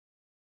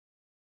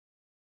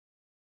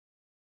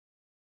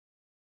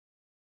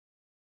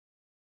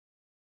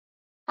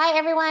Hi,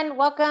 everyone.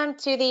 Welcome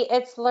to the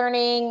It's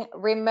Learning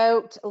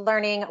Remote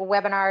Learning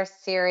webinar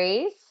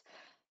series.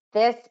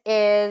 This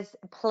is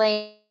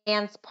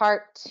Plans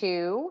Part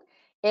 2.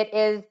 It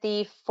is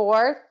the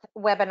fourth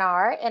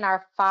webinar in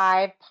our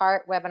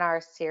 5-part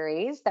webinar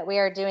series that we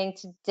are doing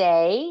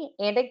today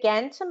and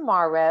again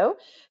tomorrow.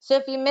 So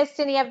if you missed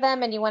any of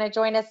them and you want to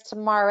join us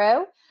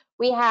tomorrow,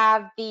 we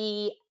have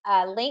the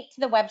link to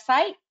the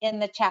website in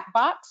the chat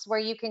box where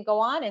you can go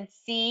on and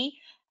see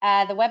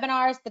the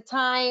webinars, the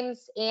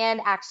times,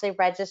 and actually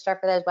register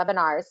for those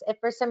webinars. If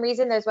for some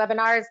reason those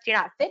webinars do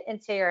not fit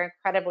into your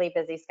incredibly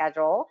busy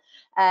schedule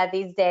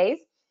these days,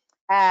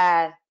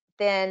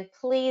 then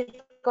please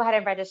go ahead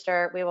and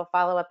register. We will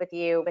follow up with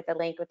you with a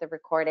link with the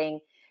recording.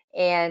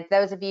 And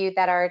those of you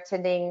that are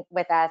attending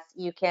with us,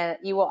 you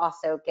will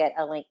also get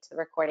a link to the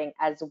recording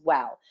as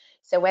well.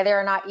 So whether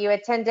or not you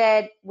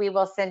attended, we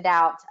will send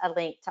out a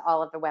link to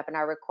all of the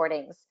webinar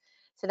recordings.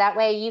 So that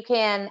way you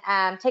can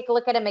take a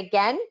look at them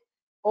again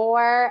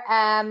or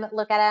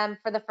look at them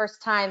for the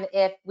first time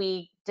if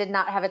we did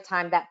not have a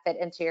time that fit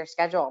into your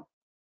schedule.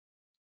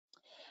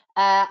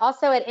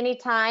 Also, at any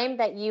time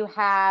that you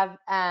have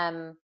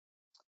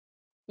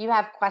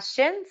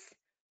questions,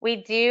 we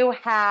do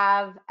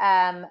have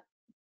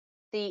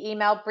the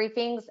email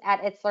briefings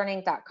at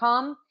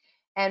itslearning.com,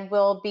 and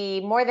we'll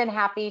be more than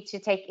happy to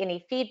take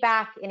any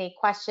feedback, any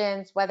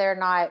questions, whether or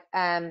not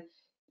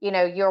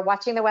you're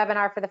watching the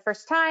webinar for the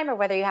first time or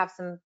whether you have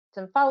some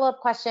follow-up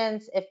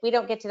questions. If we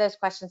don't get to those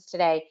questions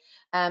today,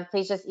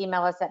 please just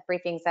email us at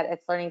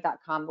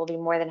briefings@itslearning.com. We'll be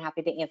more than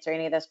happy to answer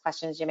any of those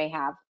questions you may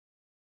have.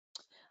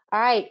 All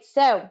right,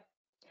 so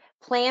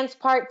Plans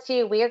Part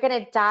 2, we are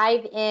going to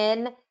dive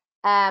in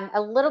a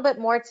little bit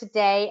more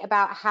today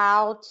about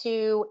how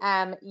to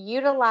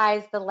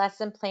utilize the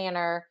lesson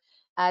planner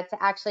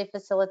to actually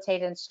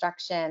facilitate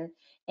instruction.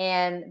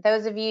 And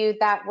those of you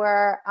that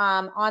were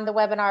on the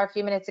webinar a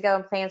few minutes ago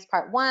in Plans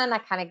Part 1, I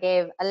kind of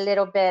gave a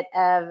little bit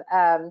of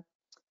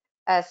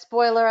a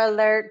spoiler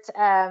alert.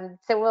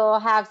 So we'll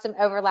have some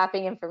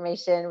overlapping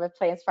information with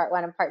Plans Part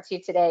 1 and Part 2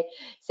 today.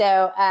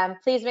 So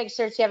please make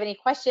sure if you have any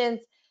questions.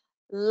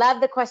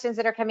 Love the questions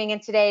that are coming in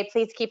today.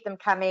 Please keep them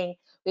coming.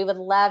 We would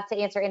love to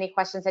answer any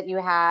questions that you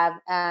have,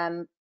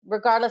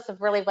 regardless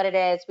of really what it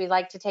is. We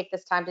like to take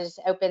this time to just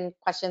open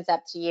questions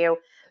up to you.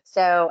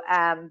 So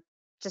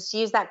just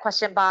use that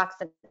question box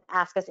and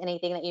ask us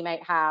anything that you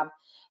might have,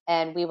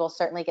 and we will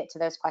certainly get to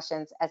those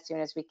questions as soon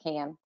as we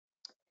can.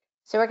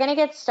 So we're going to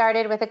get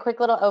started with a quick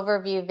little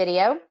overview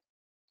video,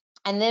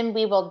 and then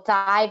we will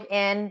dive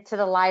into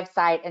the live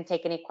site and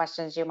take any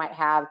questions you might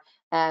have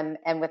and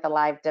with a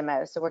live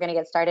demo. So we're going to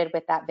get started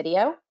with that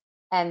video,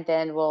 and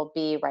then we'll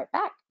be right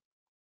back.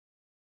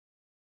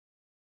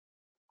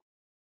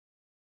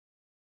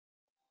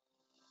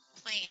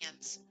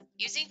 Plans.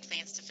 Using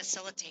plans to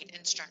facilitate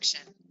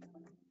instruction.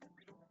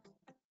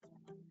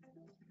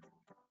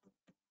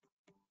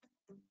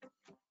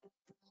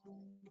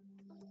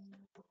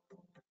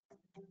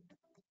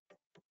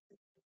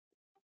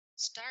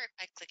 Start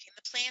by clicking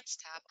the Plans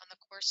tab on the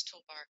course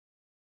toolbar.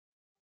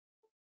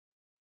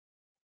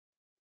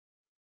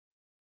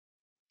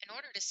 In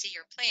order to see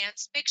your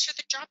plans, make sure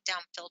the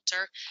drop-down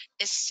filter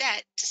is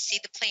set to see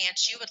the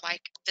plans you would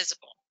like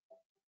visible.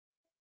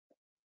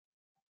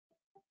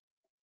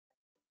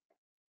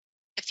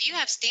 If you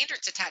have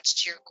standards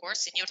attached to your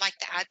course and you would like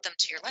to add them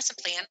to your lesson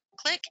plan,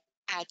 click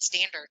Add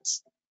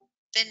Standards.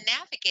 Then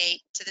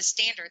navigate to the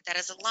standard that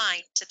is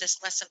aligned to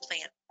this lesson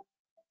plan.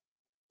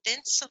 Then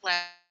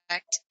select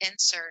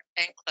Insert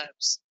and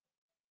Close.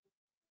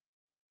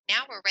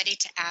 Now we're ready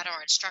to add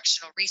our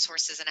instructional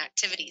resources and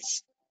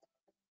activities.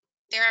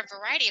 There are a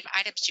variety of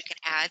items you can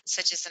add,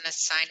 such as an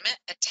assignment,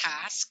 a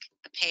task,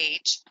 a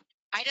page,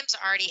 items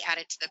already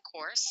added to the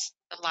course,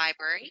 the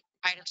library,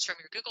 items from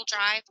your Google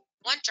Drive,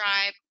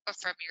 OneDrive, or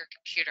from your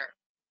computer.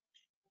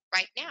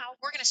 Right now,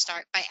 we're going to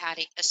start by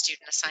adding a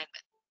student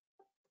assignment.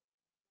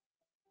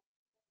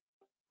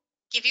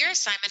 Give your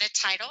assignment a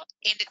title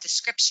and a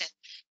description.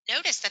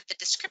 Notice that the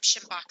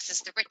description box is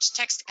the rich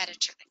text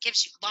editor that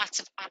gives you lots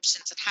of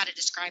options of how to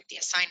describe the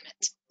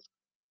assignment,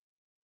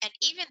 and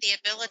even the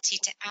ability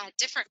to add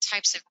different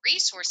types of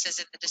resources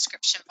in the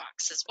description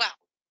box as well.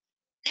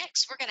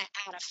 Next, we're going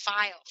to add a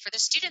file for the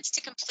students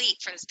to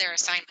complete for their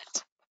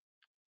assignment.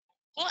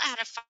 We'll add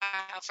a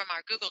file from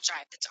our Google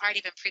Drive that's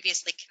already been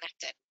previously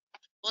connected.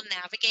 We'll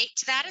navigate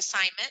to that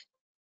assignment.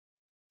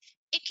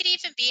 It could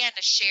even be in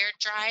a shared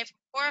drive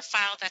or a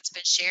file that's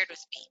been shared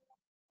with me.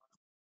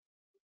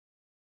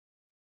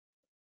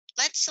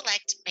 Let's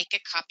select Make a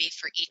Copy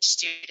for each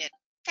student.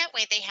 That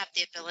way they have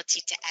the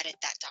ability to edit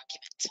that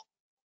document.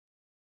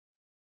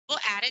 We'll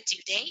add a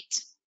due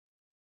date.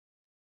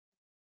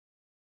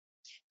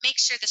 Make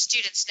sure the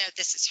students know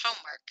this is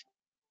homework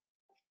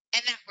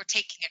and that we're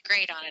taking a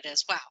grade on it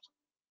as well.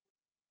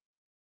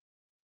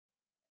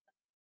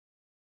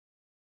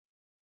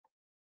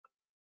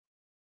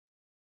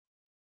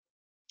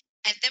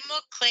 And then we'll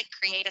click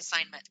Create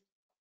Assignment.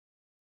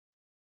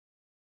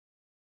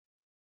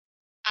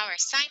 Our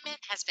assignment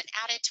has been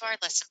added to our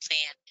lesson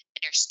plan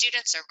and your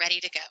students are ready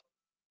to go.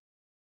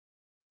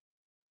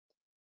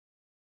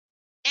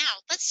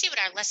 let's see what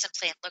our lesson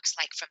plan looks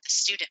like from the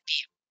student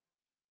view.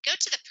 Go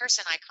to the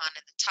person icon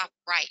in the top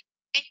right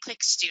and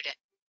click Student.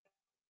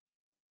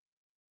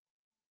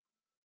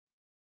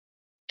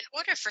 In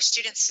order for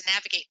students to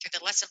navigate through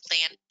the lesson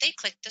plan, they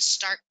click the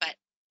Start button.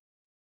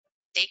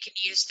 They can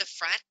use the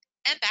front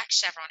and back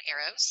chevron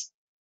arrows.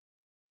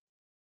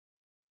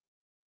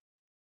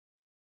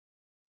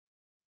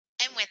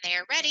 And when they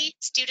are ready,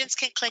 students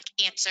can click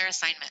Answer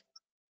Assignment.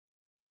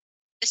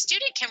 The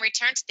student can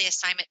return to the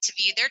assignment to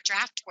view their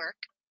draft work,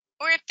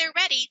 or if they're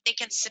ready, they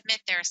can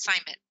submit their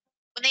assignment.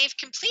 When they have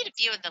completed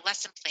viewing the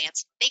lesson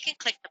plans, they can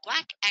click the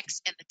black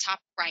X in the top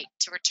right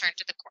to return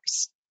to the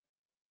course.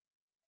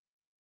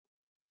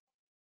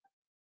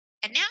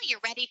 And now you're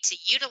ready to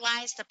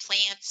utilize the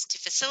plans to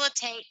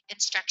facilitate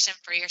instruction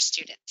for your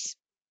students.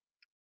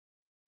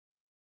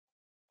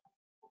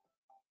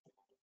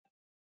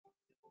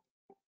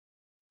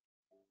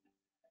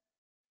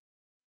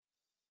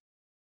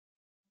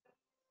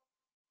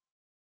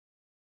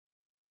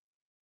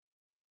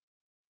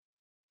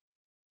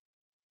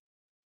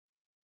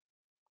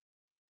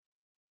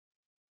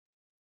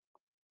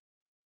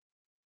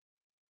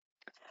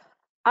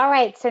 All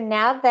right, so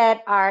now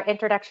that our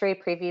introductory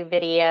preview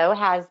video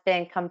has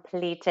been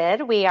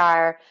completed, we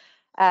are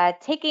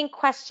taking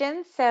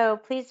questions. So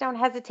please don't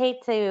hesitate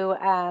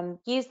to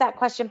use that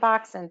question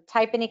box and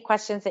type any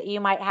questions that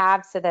you might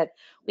have so that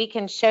we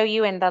can show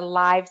you in the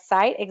live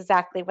site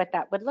exactly what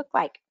that would look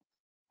like.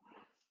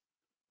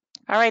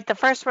 All right, the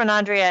first one,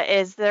 Andrea,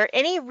 is there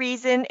any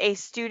reason a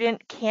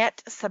student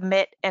can't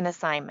submit an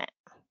assignment?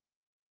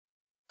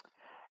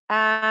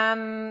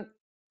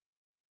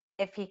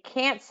 If he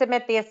can't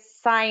submit the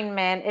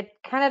assignment, it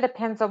kind of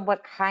depends on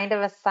what kind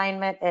of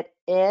assignment it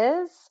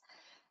is.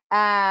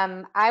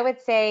 I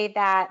would say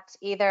that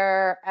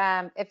either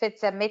if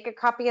it's a make a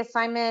copy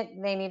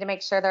assignment, they need to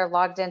make sure they're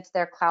logged into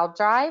their cloud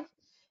drive.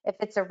 If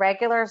it's a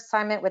regular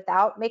assignment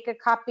without make a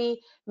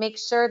copy, make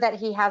sure that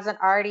he hasn't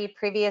already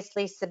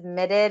previously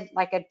submitted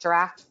like a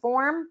draft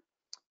form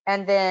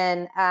and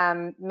then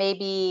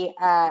maybe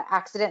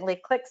accidentally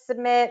click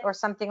submit or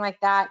something like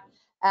that.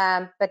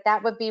 But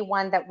that would be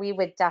one that we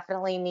would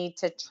definitely need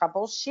to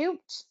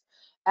troubleshoot.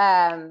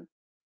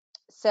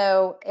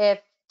 So if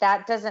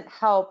that doesn't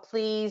help,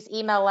 please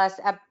email us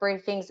at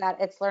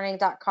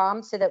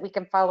briefings@itslearning.com so that we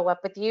can follow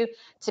up with you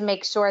to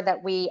make sure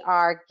that we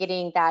are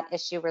getting that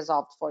issue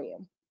resolved for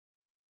you.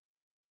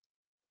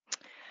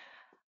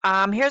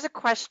 Here's a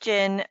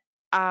question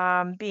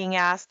being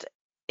asked.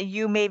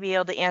 You may be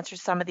able to answer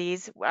some of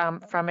these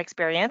from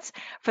experience.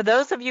 For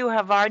those of you who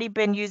have already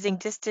been using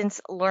distance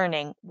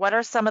learning, what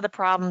are some of the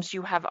problems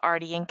you have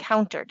already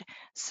encountered?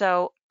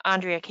 So,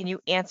 Andrea, can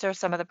you answer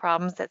some of the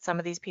problems that some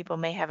of these people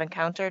may have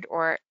encountered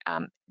or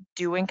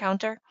do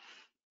encounter?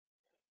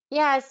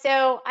 Yeah,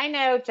 so I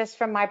know just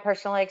from my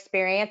personal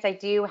experience, I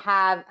do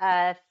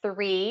have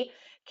 3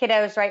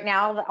 kiddos right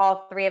now.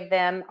 All 3 of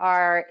them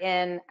are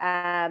in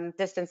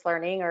distance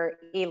learning or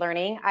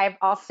e-learning. I've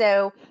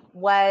also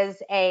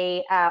was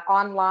a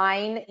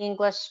online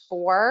English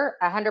 4,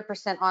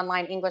 100%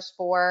 online English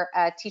 4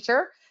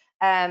 teacher.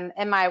 In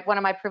one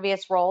of my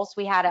previous roles,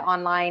 we had an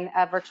online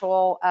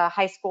virtual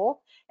high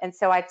school, and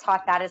so I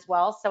taught that as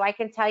well. So I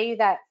can tell you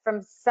that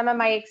from some of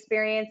my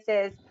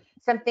experiences,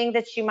 something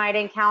that you might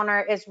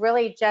encounter is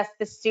really just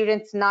the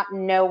students not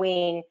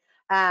knowing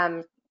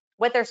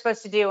what they're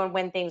supposed to do and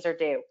when things are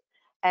due.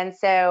 And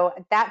so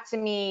that to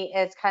me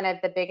is kind of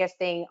the biggest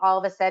thing. All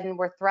of a sudden,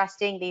 we're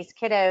thrusting these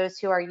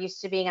kiddos who are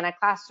used to being in a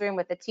classroom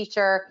with a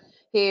teacher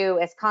who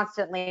is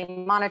constantly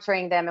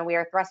monitoring them, and we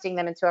are thrusting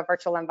them into a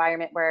virtual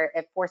environment where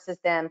it forces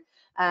them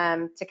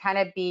to kind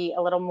of be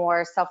a little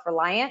more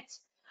self-reliant.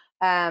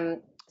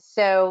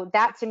 So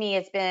that to me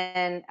has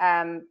been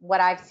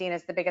what I've seen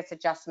as the biggest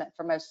adjustment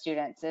for most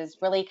students is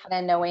really kind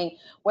of knowing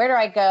where do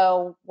I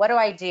go, what do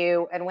I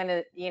do, and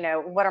when,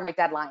 what are my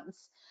deadlines.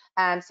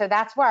 So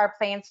that's where our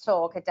plans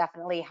tool could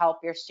definitely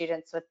help your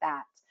students with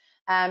that.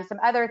 Some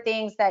other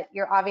things that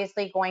you're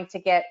obviously going to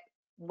get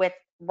with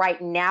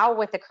right now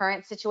with the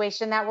current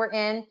situation that we're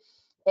in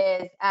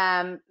is,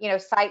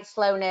 site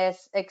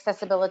slowness,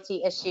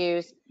 accessibility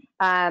issues.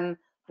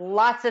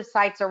 Lots of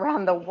sites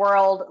around the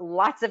world,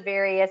 lots of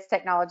various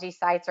technology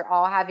sites are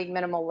all having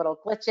minimal little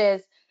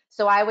glitches.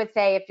 So I would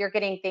say if you're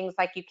getting things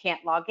like you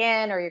can't log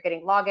in or you're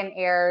getting login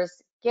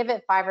errors, give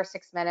it 5 or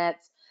 6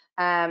 minutes.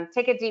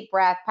 Take a deep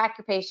breath, pack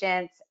your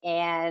patience,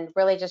 and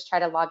really just try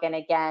to log in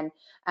again.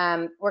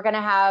 We're going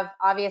to have,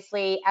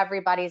 obviously,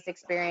 everybody's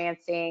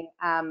experiencing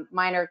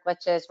minor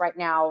glitches right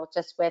now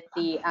just with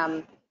the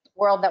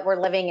world that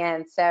we're living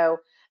in. So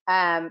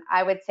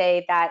I would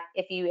say that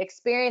if you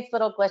experience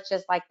little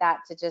glitches like that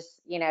to just,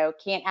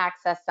 can't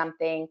access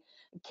something,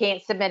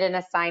 can't submit an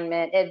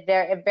assignment,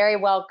 it very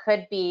well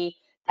could be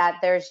that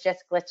there's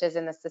just glitches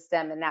in the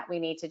system and that we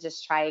need to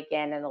just try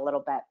again in a little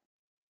bit.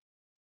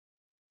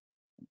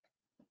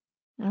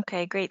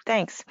 Okay, great,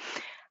 thanks.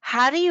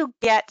 How do you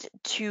get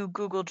to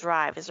Google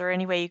Drive? Is there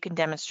any way you can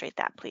demonstrate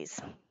that, please?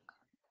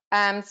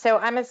 So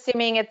I'm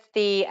assuming it's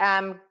the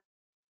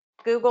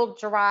Google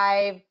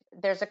Drive.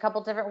 There's a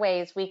couple different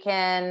ways we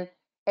can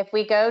if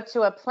we go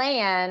to a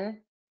plan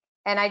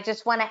and I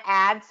just want to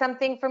add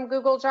something from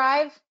Google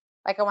Drive,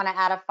 like I want to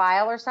add a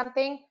file or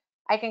something,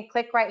 I can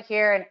click right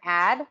here and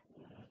add,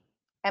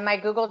 and my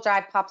Google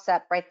Drive pops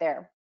up right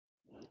there.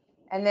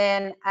 And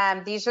then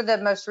these are the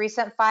most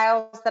recent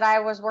files that I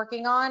was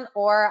working on,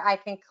 or I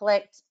can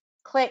click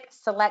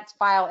select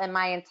file, and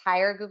my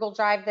entire Google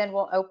Drive then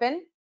will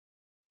open.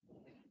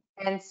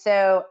 And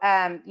so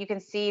you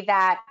can see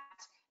that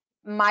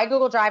my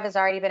Google Drive has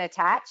already been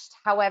attached.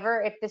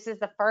 However, if this is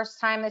the first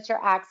time that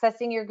you're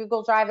accessing your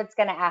Google Drive, it's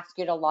going to ask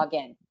you to log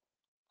in.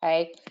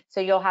 Okay,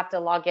 so you'll have to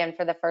log in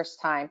for the first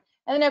time.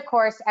 And then of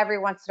course, every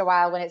once in a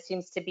while, when it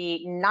seems to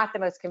be not the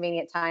most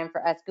convenient time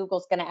for us,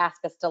 Google's going to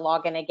ask us to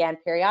log in again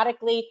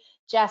periodically,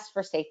 just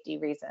for safety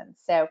reasons.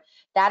 So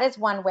that is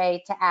one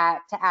way to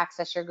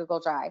access your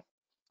Google Drive.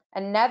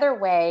 Another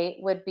way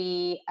would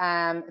be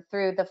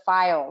through the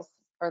files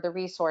or the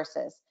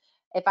resources.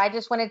 If I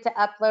just wanted to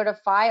upload a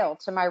file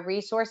to my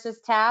resources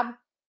tab,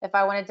 if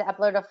I wanted to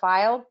upload a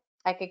file,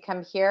 I could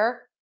come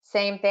here,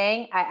 same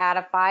thing, I add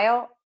a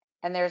file,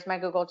 and there's my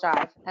Google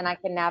Drive, and I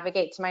can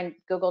navigate to my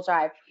Google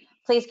Drive.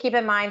 Please keep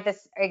in mind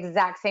this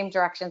exact same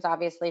directions,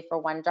 obviously,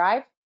 for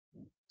OneDrive.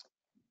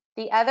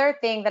 The other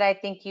thing that I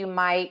think you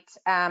might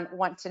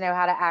want to know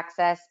how to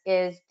access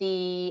is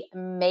the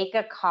make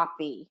a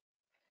copy.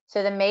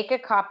 So the make a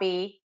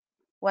copy,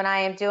 when I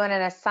am doing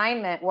an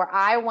assignment where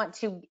I want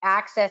to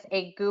access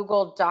a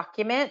Google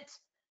document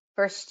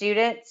for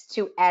students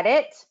to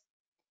edit,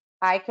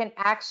 I can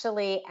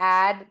actually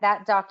add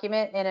that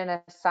document in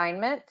an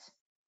assignment.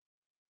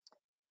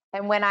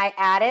 And when I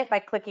add it by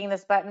clicking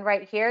this button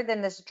right here,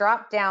 then this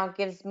drop down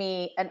gives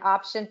me an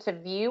option to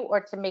view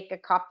or to make a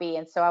copy.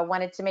 And so I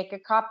wanted to make a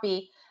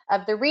copy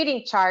of the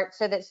reading chart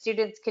so that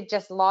students could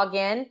just log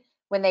in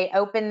when they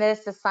open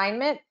this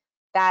assignment.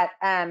 That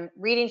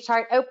reading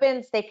chart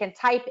opens, they can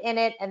type in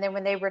it, and then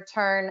when they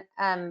return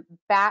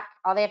back,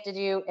 all they have to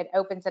do, it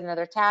opens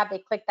another tab, they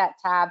click that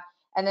tab,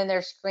 and then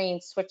their screen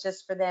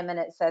switches for them and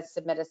it says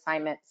submit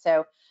assignment.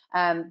 So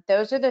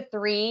those are the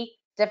three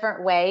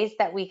different ways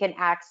that we can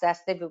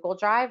access the Google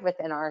Drive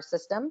within our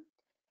system.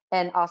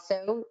 And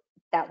also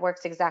that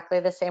works exactly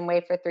the same way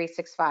for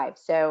 365.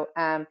 So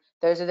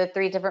those are the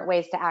three different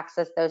ways to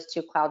access those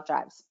two cloud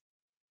drives.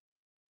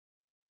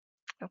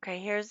 Okay,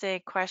 here's a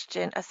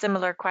question, a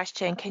similar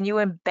question. Can you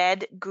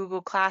embed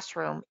Google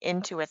Classroom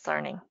into its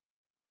learning?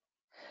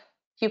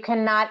 You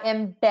cannot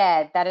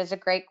embed. That is a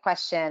great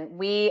question.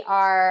 We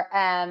are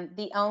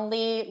the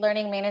only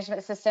learning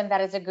management system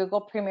that is a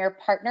Google Premier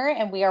partner,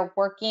 and we are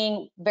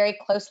working very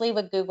closely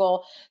with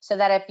Google so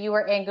that if you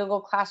were in Google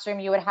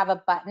Classroom, you would have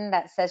a button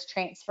that says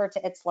transfer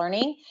to its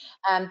learning.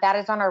 That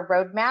is on our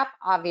roadmap.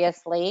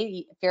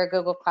 Obviously, if you're a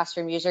Google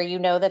Classroom user, you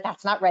know that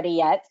that's not ready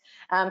yet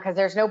because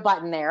there's no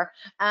button there.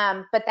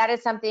 But that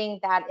is something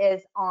that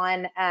is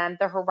on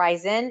the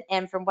horizon,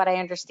 and from what I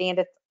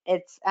understand,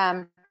 it's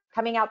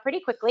coming out pretty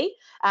quickly.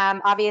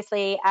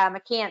 Obviously, I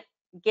can't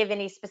give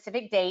any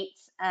specific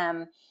dates,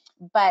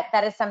 but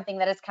that is something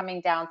that is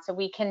coming down. So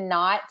we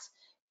cannot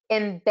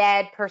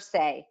embed per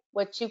se.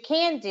 What you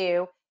can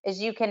do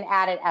is you can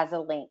add it as a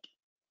link.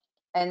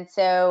 And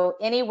so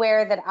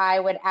anywhere that I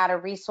would add a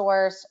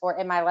resource or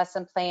in my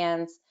lesson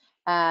plans,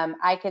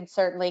 I could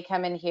certainly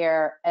come in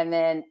here and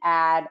then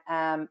add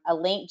a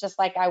link, just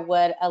like I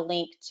would a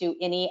link to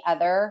any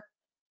other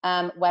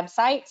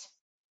website.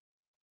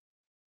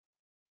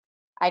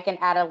 I can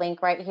add a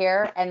link right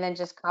here and then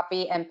just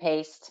copy and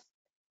paste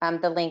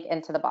the link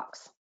into the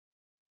box.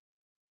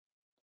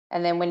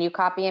 And then when you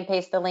copy and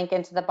paste the link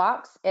into the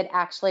box, it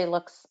actually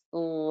looks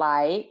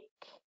like,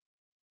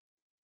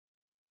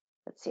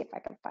 let's see if I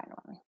can find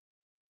one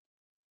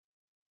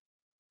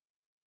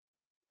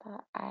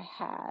that I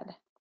had.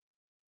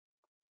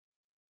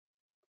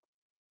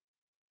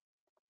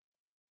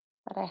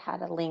 But I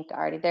had a link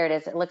already. There it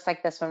is. It looks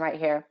like this one right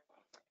here.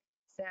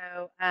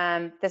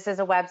 So this is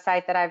a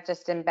website that I've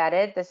just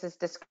embedded. This is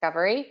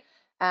Discovery.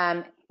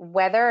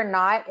 Whether or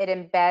not it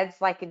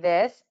embeds like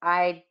this,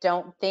 I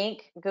don't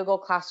think Google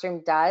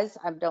Classroom does.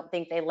 I don't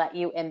think they let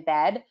you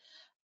embed.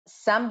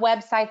 Some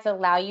websites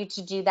allow you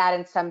to do that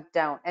and some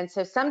don't. And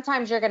so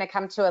sometimes you're going to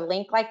come to a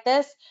link like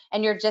this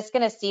and you're just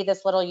going to see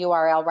this little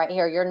URL right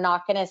here. You're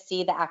not going to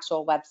see the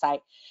actual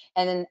website.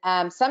 And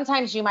then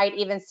sometimes you might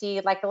even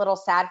see like a little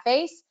sad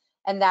face.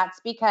 And that's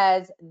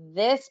because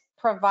this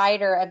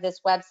provider of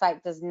this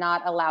website does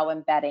not allow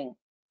embedding.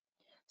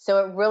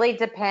 So it really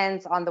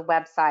depends on the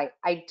website.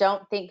 I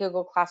don't think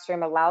Google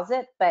Classroom allows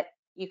it, but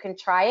you can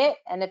try it.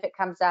 And if it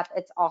comes up,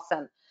 it's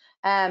awesome.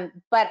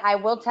 But I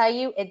will tell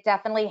you, it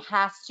definitely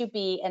has to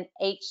be an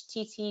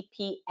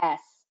HTTPS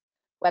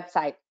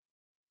website.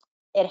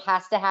 It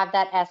has to have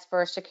that S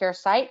for a secure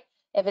site.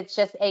 If it's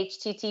just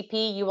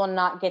HTTP, you will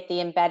not get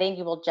the embedding.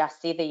 You will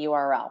just see the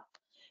URL.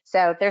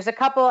 So there's a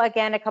couple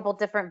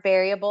different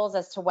variables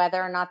as to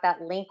whether or not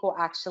that link will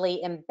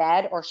actually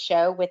embed or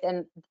show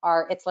within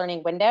our It's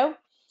Learning window.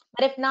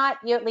 But if not,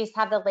 you at least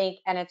have the link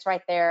and it's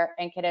right there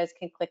and kiddos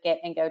can click it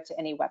and go to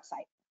any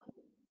website.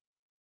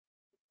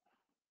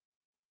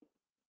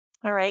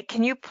 All right,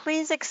 can you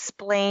please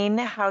explain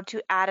how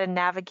to add a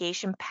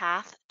navigation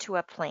path to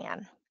a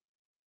plan?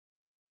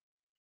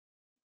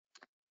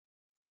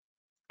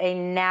 A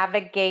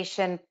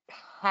navigation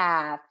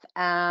path.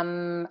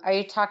 Are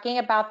you talking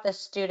about the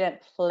student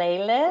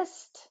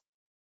playlist?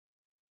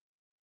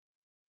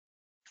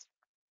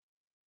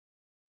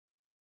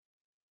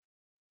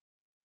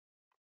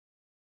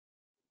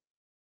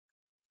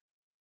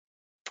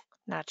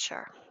 Not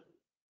sure.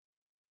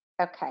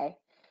 Okay,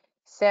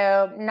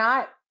 so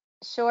not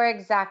sure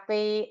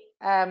exactly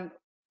the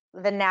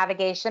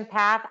navigation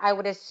path. I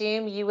would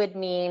assume you would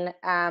mean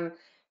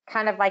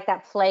kind of like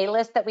that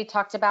playlist that we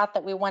talked about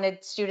that we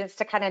wanted students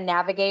to kind of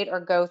navigate or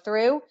go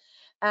through.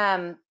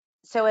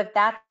 So if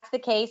that's the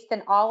case,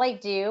 then all I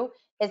do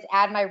is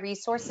add my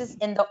resources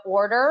in the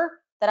order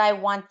that I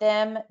want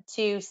them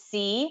to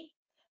see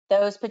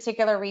those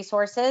particular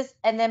resources,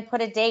 and then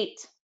put a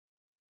date.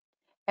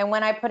 And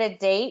when I put a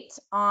date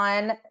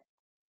on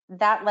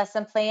that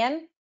lesson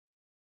plan,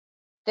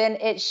 then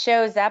it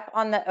shows up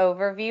on the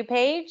overview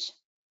page.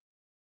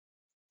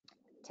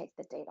 Take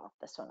the date off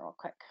this one real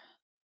quick.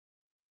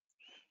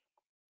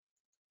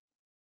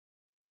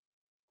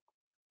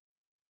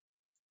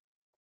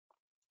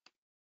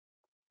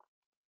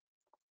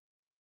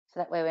 So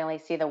that way we only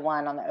see the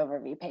one on the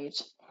overview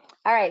page.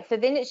 All right, so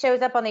then it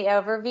shows up on the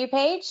overview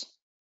page,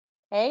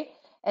 okay?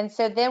 And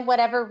so then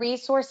whatever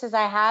resources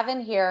I have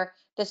in here,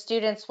 the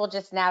students will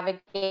just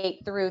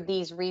navigate through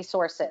these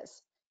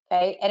resources,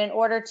 okay? And in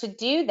order to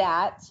do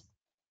that,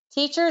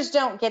 teachers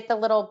don't get the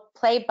little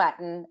play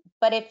button,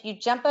 but if you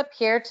jump up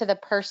here to the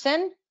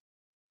person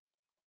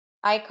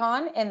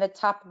icon in the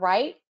top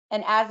right,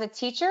 and as a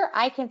teacher,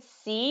 I can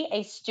see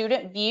a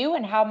student view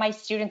and how my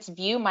students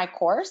view my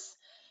course.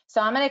 So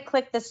I'm going to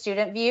click the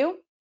student view.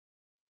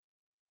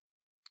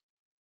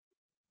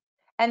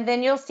 And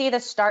then you'll see the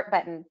start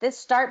button. This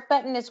start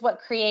button is what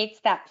creates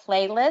that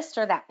playlist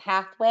or that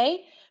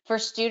pathway for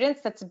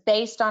students that's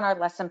based on our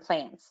lesson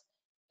plans.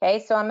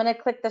 Okay, so I'm going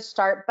to click the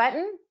start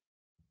button.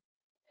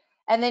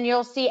 And then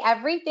you'll see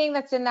everything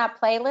that's in that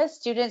playlist.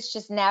 Students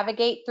just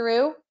navigate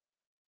through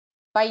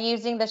by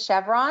using the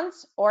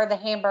chevrons or the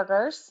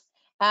hamburgers.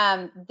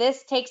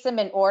 This takes them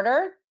in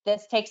order.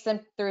 This takes them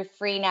through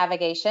free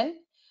navigation.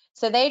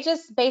 So they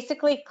just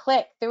basically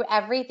click through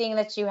everything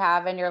that you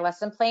have in your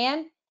lesson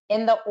plan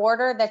in the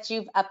order that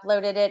you've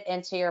uploaded it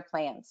into your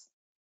plans.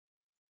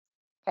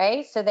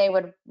 Okay, so they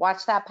would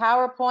watch that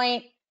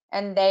PowerPoint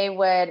and they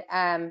would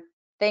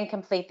then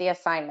complete the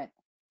assignment.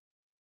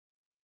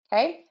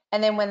 Okay,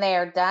 and then when they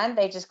are done,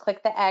 they just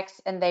click the X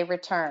and they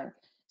return.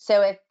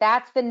 So if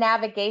that's the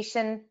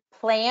navigation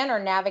plan or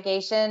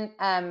navigation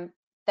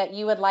that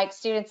you would like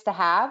students to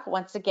have,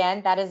 once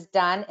again, that is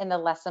done in the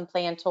lesson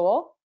plan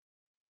tool.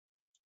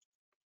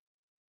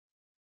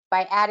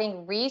 By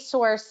adding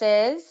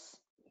resources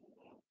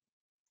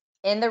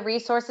in the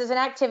resources and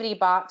activity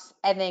box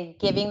and then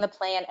giving the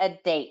plan a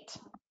date.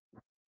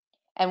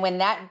 And when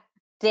that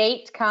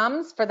date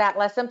comes for that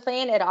lesson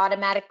plan, it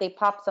automatically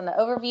pops on the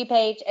overview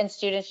page and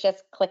students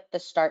just click the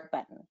start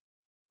button.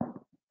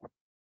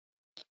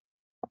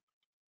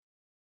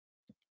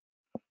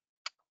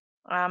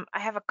 I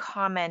have a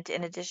comment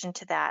in addition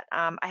to that.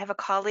 I have a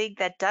colleague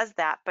that does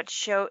that, but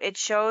it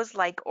shows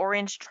like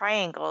orange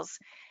triangles.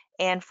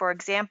 And for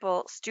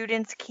example,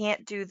 students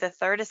can't do the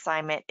third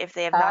assignment if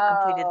they have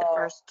not completed the Oh.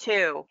 first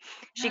two.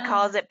 She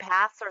calls it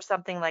paths or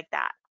something like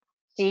that.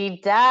 She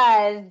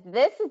does.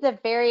 This is a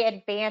very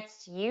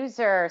advanced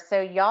user.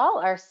 So y'all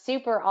are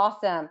super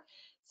awesome.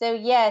 So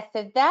yes,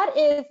 so that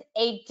is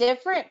a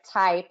different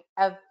type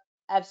of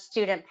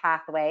student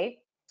pathway.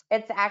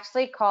 It's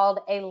actually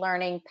called a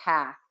learning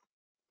path.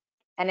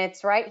 And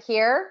it's right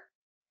here.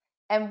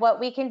 And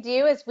what we can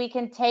do is we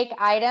can take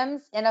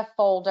items in a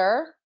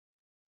folder,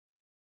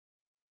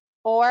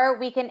 or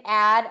we can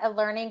add a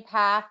learning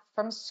path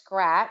from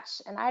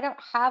scratch. And I don't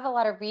have a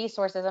lot of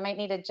resources. I might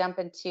need to jump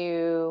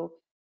into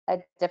a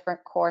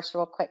different course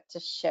real quick to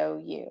show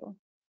you.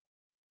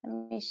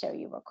 Let me show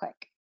you real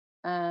quick.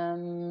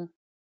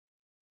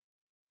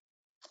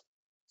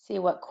 See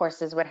what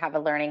courses would have a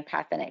learning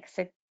path in it.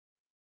 So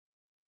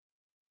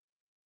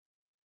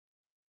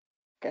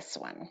this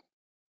one.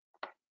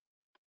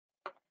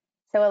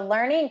 So a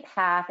learning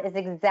path is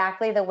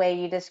exactly the way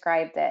you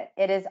described it.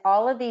 It is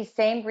all of these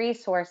same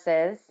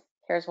resources.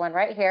 Here's one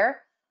right here.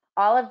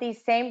 All of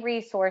these same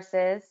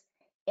resources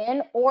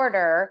in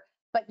order,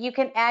 but you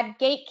can add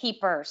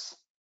gatekeepers.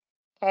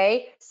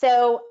 Okay,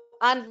 so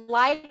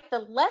unlike the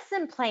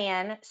lesson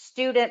plan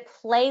student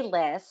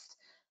playlist,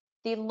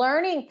 the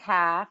learning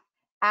path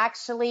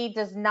actually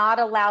does not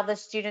allow the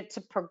student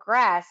to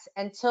progress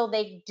until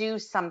they do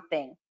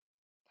something.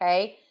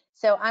 Okay,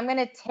 so I'm going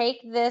to take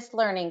this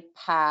learning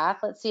path.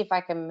 Let's see if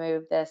I can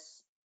move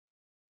this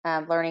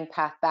learning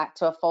path back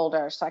to a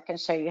folder so I can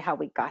show you how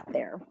we got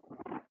there.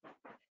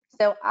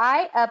 So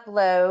I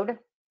upload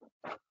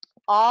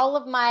all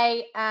of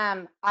my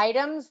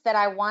items that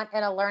I want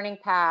in a learning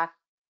path.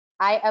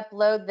 I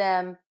upload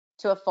them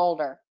to a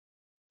folder.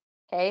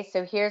 Okay,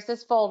 so here's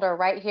this folder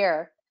right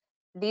here.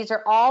 these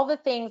are all the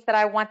things that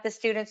I want the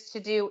students to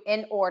do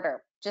in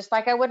order, just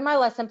like I would my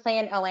lesson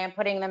plan, only I'm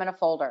putting them in a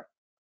folder,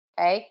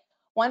 okay?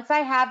 Once I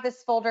have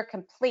this folder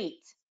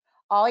complete,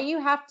 all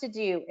you have to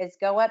do is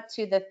go up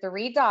to the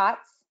 3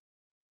 dots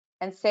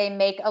and say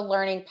make a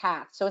learning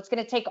path. So it's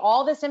going to take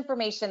all this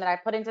information that I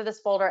put into this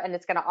folder and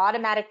it's going to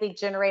automatically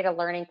generate a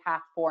learning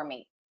path for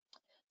me.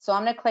 So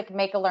I'm going to click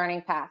make a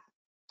learning path.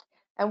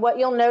 And what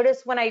you'll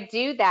notice when I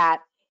do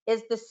that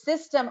is the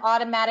system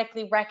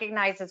automatically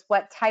recognizes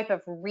what type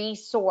of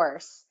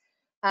resource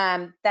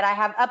that I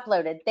have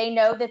uploaded. They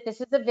know that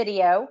this is a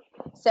video.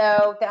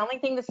 So the only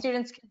thing the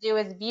students can do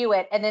is view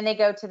it and then they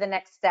go to the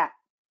next step.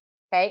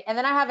 Okay, and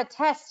then I have a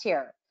test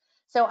here.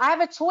 So I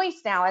have a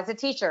choice now as a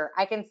teacher.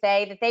 I can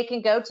say that they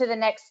can go to the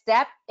next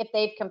step if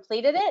they've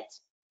completed it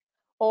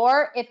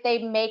or if they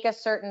make a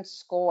certain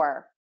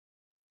score.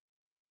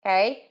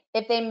 Okay,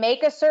 if they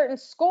make a certain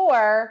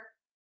score,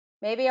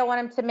 maybe I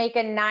want them to make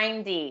a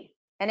 90.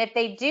 And if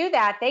they do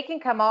that, they can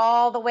come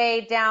all the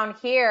way down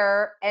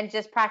here and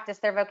just practice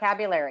their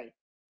vocabulary.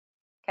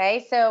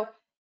 Okay, so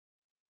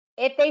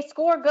if they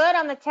score good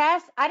on the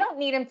test, I don't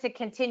need them to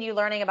continue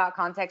learning about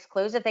context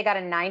clues. If they got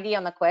a 90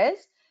 on the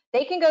quiz,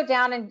 they can go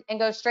down and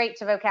go straight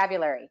to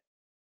vocabulary.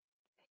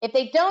 If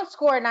they don't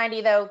score a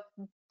 90 though,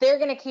 they're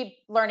gonna keep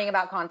learning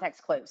about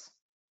context clues,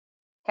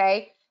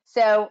 okay?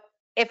 So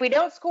if we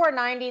don't score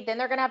 90, then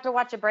they're gonna have to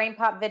watch a brain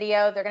pop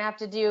video. They're gonna have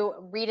to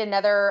read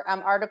another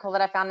article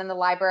that I found in the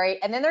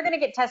library, and then they're gonna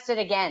get tested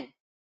again,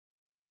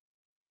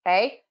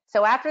 okay?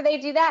 So after they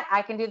do that,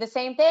 I can do the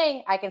same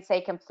thing. I can say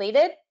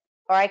completed,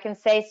 or I can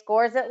say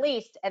scores at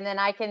least, and then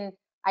I can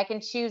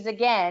choose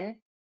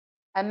again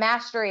a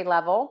mastery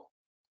level,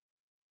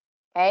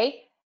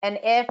 okay? And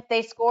if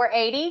they score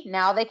 80,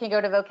 now they can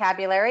go to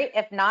vocabulary.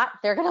 If not,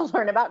 they're gonna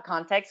learn about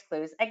context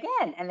clues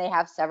again, and they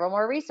have several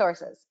more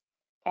resources,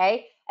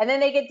 okay? And then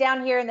they get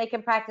down here and they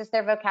can practice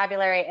their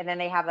vocabulary, and then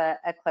they have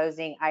a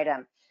closing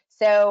item.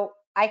 So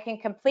I can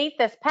complete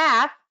this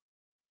path,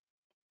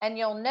 and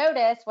you'll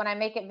notice when I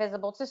make it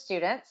visible to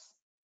students,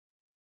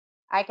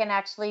 I can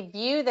actually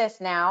view this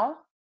now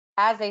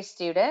as a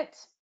student.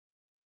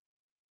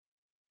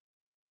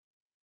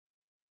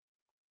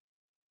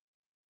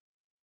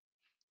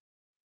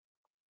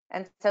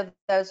 And so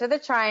those are the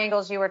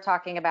triangles you were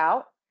talking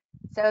about.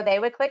 So they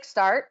would click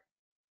start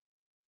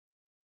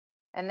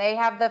and they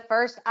have the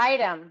first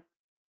item,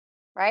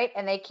 right?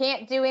 And they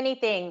can't do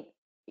anything,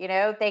 you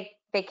know, they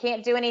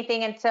can't do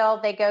anything until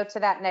they go to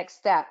that next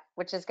step,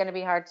 which is going to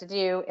be hard to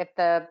do if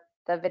the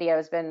video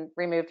has been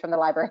removed from the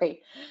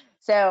library.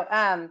 So,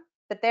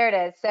 but there it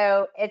is.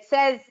 So it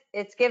says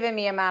it's given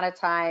me amount of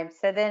time.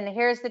 So then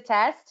here's the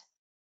test,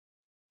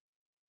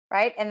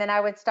 right? And then I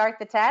would start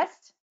the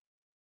test.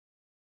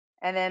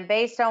 And then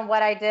based on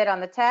what I did on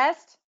the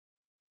test,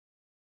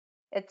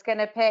 it's going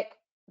to pick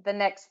the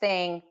next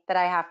thing that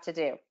I have to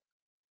do.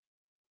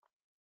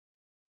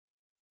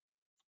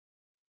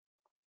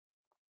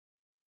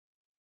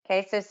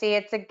 Okay, so see,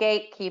 it's a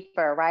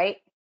gatekeeper, right?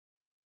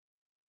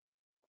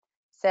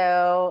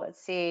 So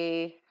let's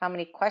see how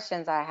many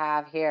questions I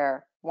have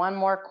here. One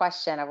more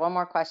question. I have one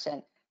more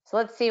question. So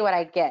let's see what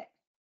I get.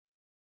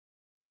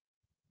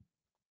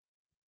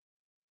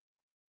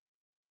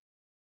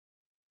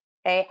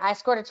 Okay, I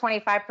scored a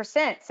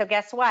 25%. So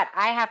guess what?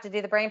 I have to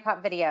do the brain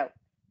pop video.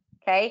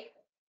 Okay,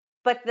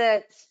 but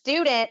the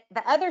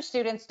other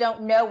students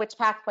don't know which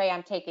pathway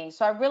I'm taking.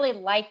 So I really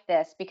like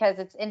this because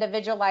it's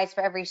individualized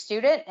for every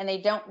student and they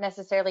don't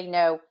necessarily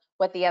know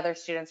what the other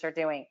students are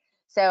doing.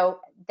 So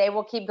they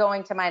will keep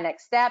going to my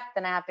next step,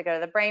 then I have to go to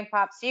the brain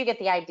pop. So you get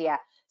the idea.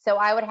 So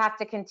I would have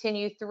to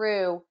continue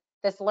through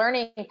this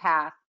learning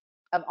path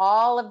of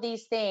all of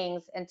these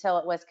things until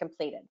it was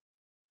completed,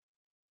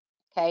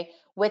 okay,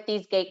 with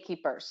these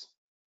gatekeepers.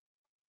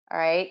 All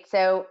right,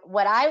 so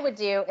what I would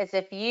do is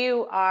if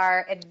you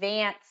are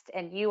advanced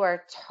and you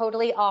are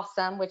totally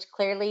awesome, which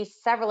clearly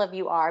several of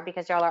you are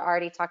because y'all are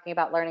already talking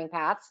about learning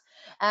paths,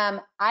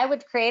 I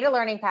would create a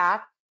learning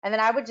path and then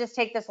I would just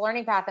take this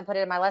learning path and put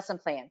it in my lesson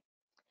plan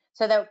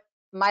so that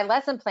my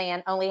lesson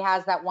plan only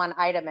has that one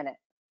item in it,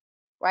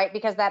 right?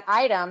 Because that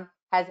item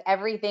has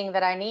everything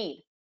that I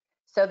need.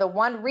 So the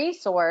one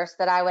resource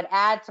that I would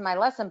add to my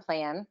lesson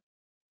plan,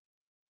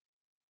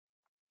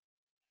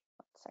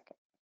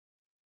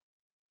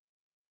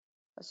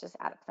 let's just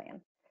add a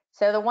plan.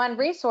 So the one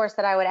resource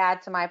that I would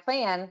add to my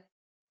plan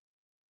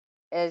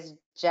is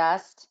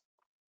just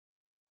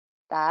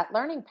that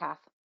learning path.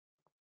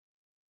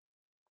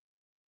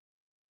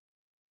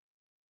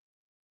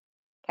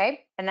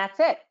 Okay, and that's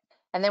it.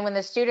 And then when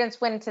the students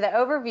went to the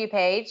overview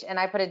page and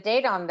I put a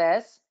date on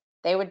this,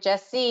 they would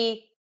just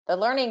see the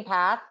learning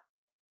path.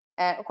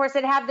 Of course,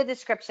 it'd have the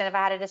description. If I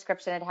had a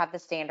description, it'd have the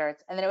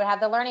standards. And then it would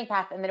have the learning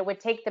path, and then it would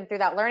take them through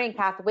that learning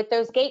path with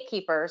those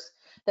gatekeepers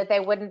that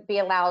they wouldn't be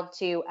allowed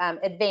to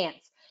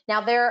advance.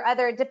 Now,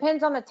 it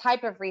depends on the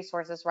type of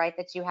resources, right,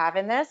 that you have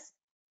in this.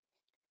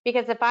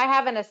 Because if I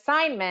have an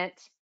assignment,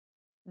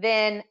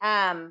 then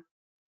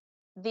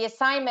the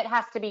assignment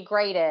has to be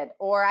graded,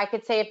 or I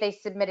could say if they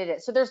submitted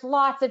it. So there's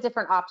lots of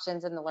different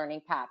options in the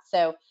learning path.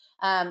 So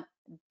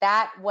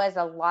that was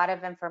a lot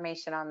of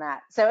information on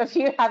that. So if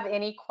you have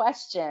any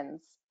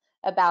questions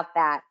about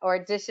that or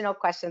additional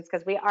questions,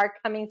 because we are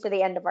coming to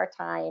the end of our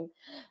time,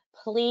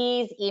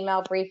 please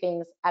email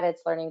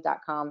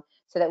briefings@itslearning.com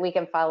so that we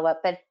can follow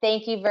up. But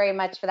thank you very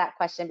much for that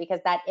question, because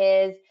that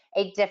is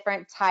a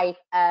different type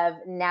of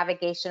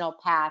navigational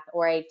path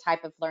or a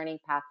type of learning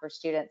path for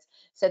students.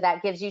 So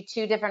that gives you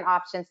two different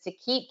options to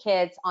keep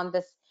kids on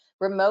this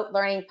remote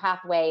learning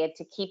pathway and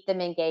to keep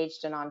them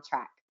engaged and on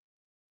track.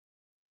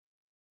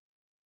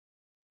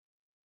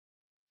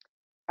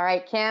 All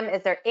right, Kim,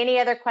 is there any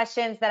other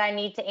questions that I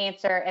need to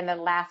answer in the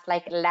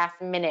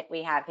last minute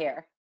we have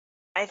here?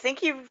 I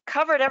think you've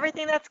covered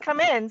everything that's come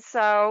in.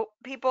 So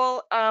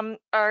people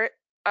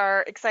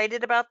are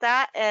excited about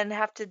that and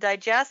have to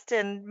digest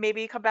and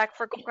maybe come back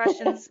for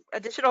questions,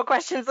 additional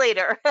questions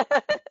later.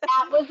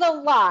 That was a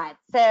lot.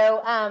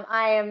 So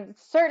I am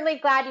certainly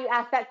glad you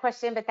asked that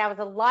question, but that was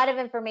a lot of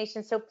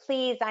information. So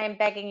please, I am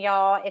begging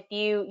y'all, if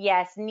you,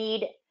 yes,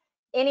 need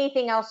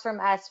anything else from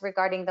us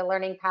regarding the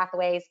learning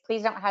pathways,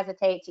 please don't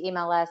hesitate to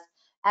email us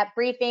at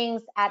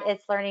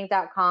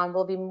briefings@itslearning.com.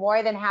 We'll be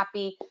more than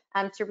happy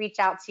to reach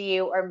out to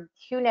you, or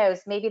who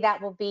knows, maybe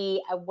that will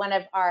be one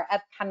of our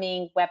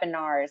upcoming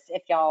webinars.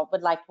 If y'all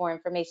would like more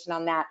information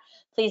on that,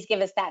 please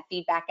give us that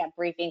feedback at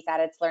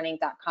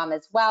briefings@itslearning.com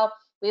as well.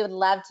 We would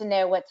love to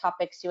know what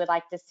topics you would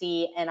like to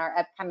see in our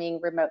upcoming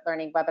remote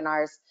learning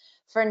webinars.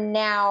 For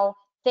now,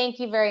 thank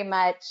you very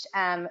much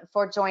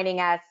for joining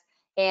us,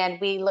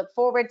 and we look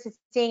forward to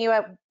seeing you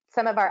at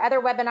some of our other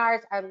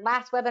webinars. Our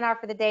last webinar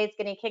for the day is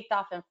getting kicked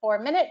off in 4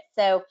 minutes,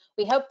 so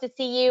we hope to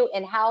see you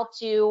in how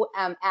to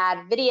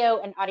add video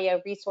and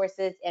audio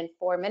resources in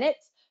 4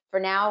 minutes. For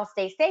now,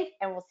 stay safe,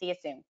 and we'll see you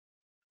soon.